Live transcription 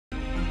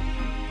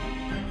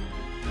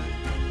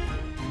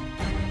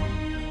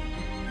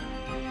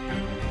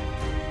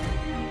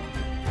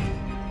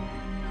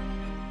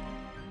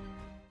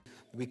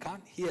we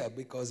can't hear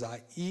because our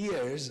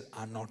ears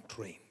are not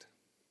trained.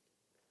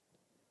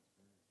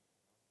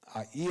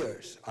 Our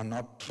ears are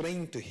not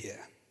trained to hear.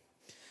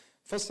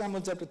 1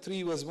 Samuel chapter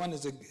 3 verse 1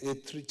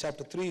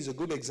 chapter 3 is a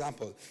good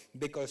example,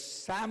 because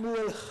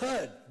Samuel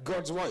heard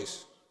God's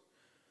voice.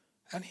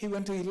 And he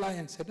went to Eli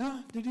and said,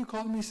 did you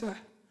call me, sir?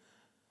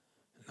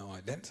 No,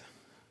 I didn't.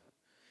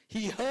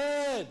 He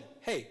heard,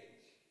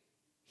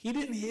 he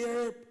didn't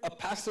hear a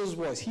pastor's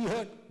voice. He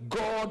heard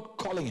God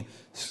calling him,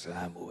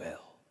 Samuel.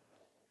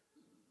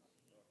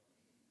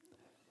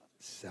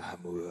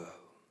 Samuel.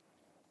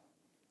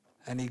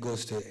 And he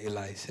goes to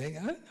Eli saying,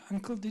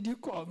 Uncle, did you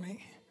call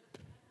me?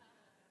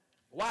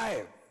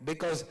 Why?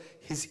 Because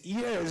his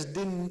ears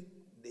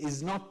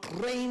is not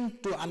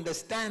trained to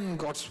understand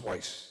God's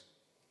voice.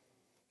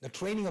 The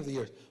training of the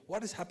ears.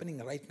 What is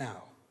happening right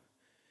now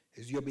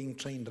is you're being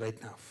trained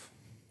right now.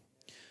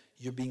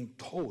 You're being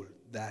told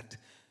that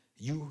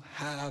you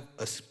have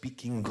a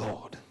speaking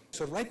God.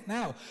 So right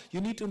now,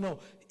 you need to know,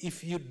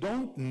 if you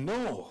don't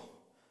know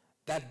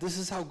that this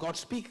is how God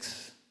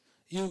speaks,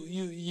 you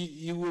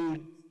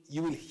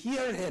will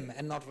hear him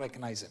and not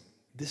recognize him.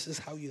 This is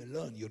how you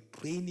learn. You're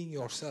training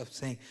yourself,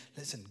 saying,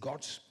 listen,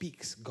 God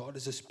speaks. God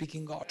is a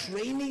speaking God.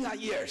 Training our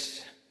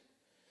ears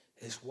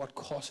is what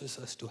causes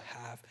us to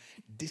have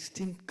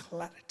distinct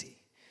clarity,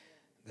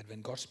 that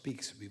when God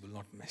speaks, we will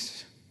not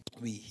miss.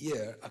 We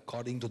hear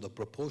according to the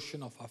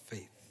proportion of our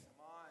faith.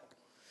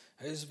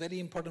 It is very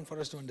important for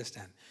us to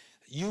understand.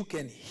 You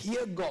can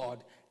hear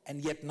God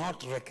and yet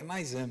not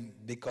recognize him,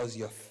 because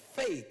your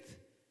faith,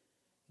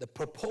 the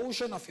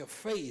proportion of your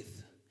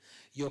faith,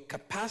 your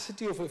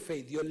capacity of your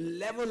faith, your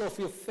level of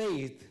your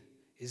faith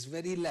is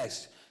very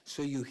less.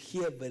 So you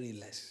hear very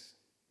less.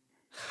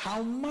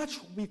 How much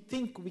we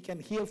think we can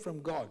hear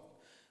from God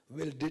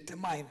will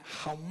determine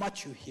how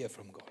much you hear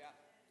from God.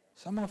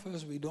 Some of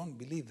us, we don't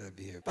believe that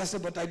we hear. Pastor,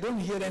 but I don't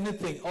hear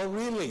anything. Oh,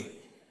 really?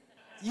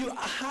 You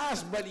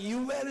asked, but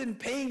you weren't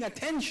paying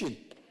attention.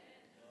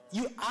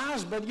 You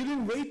asked, but you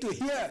didn't wait to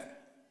hear.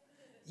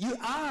 You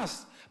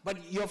asked, but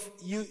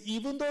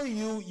even though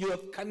you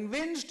have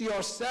convinced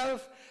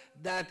yourself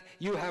that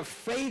you have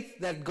faith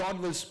that God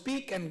will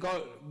speak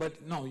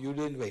but no, you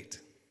didn't wait.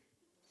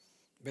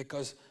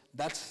 Because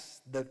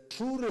that's the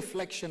true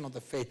reflection of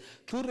the faith.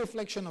 True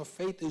reflection of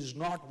faith is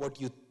not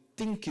what you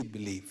think you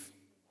believe.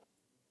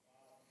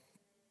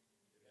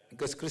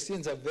 Because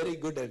Christians are very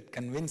good at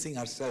convincing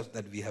ourselves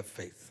that we have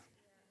faith.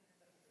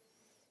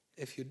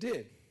 If you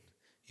did,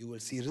 you will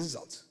see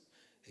results.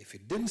 If you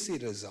didn't see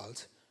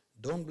results,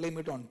 don't blame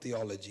it on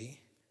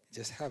theology.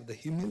 Just have the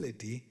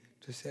humility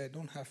to say, I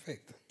don't have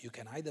faith. You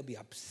can either be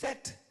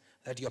upset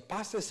that your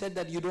pastor said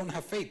that you don't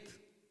have faith,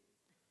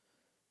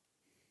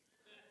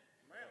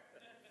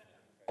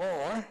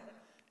 or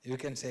you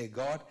can say,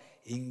 God,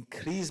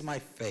 increase my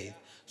faith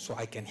so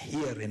I can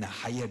hear in a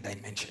higher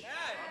dimension.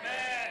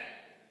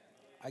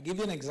 I'll give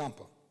you an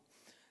example.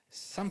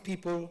 Some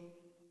people,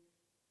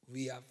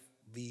 we have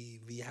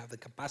the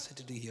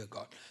capacity to hear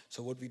God.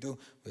 So what we do,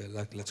 we're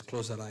like, let's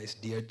close our eyes.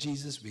 Dear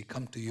Jesus, we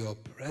come to your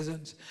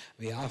presence.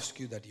 We ask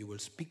you that you will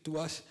speak to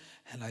us,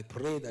 and I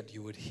pray that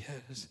you would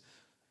hear us.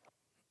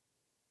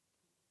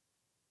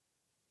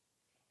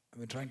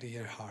 We're trying to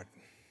hear hard,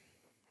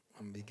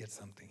 and we get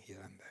something here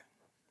and there.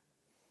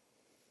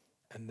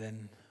 And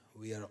then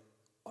we are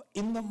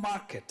in the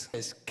market.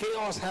 There's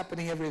chaos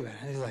happening everywhere.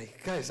 And he's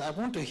like, guys, I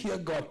want to hear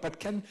God, but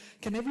can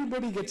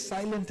everybody get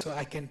silent so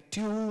I can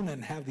tune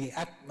and have the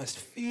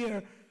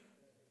atmosphere?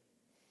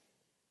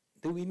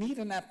 Do we need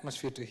an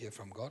atmosphere to hear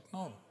from God?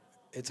 No.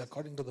 It's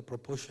according to the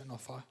proportion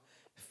of our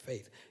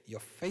faith. Your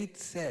faith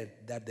said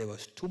that there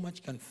was too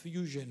much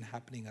confusion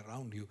happening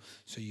around you,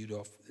 so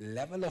your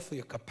level of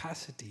your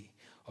capacity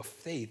of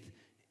faith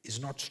is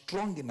not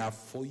strong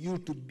enough for you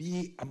to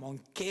be among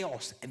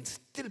chaos and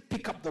still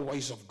pick up the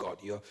voice of God.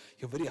 You're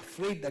very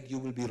afraid that you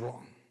will be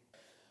wrong.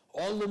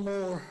 All the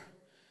more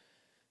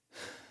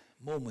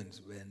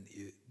moments when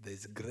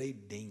there's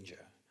great danger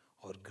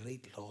or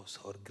great loss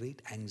or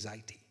great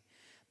anxiety,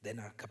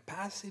 then our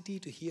capacity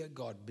to hear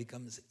God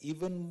becomes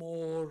even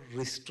more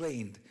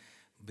restrained,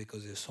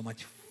 because there's so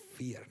much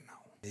fear now.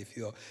 If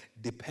you're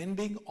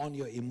depending on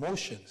your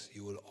emotions,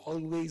 you will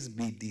always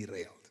be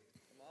derailed.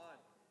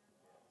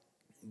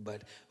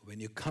 But when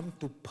you come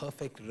to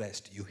perfect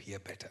rest, you hear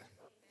better.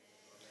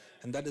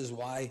 And that is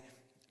why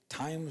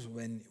times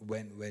when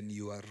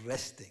you are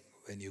resting,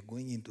 when you're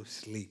going into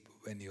sleep,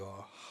 when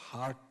your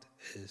heart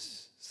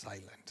is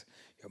silent,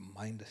 your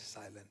mind is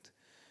silent,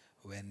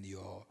 when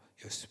your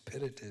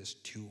spirit is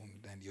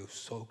tuned and you're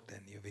soaked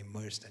and you're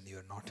immersed and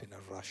you're not in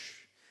a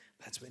rush,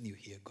 that's when you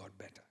hear God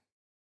better.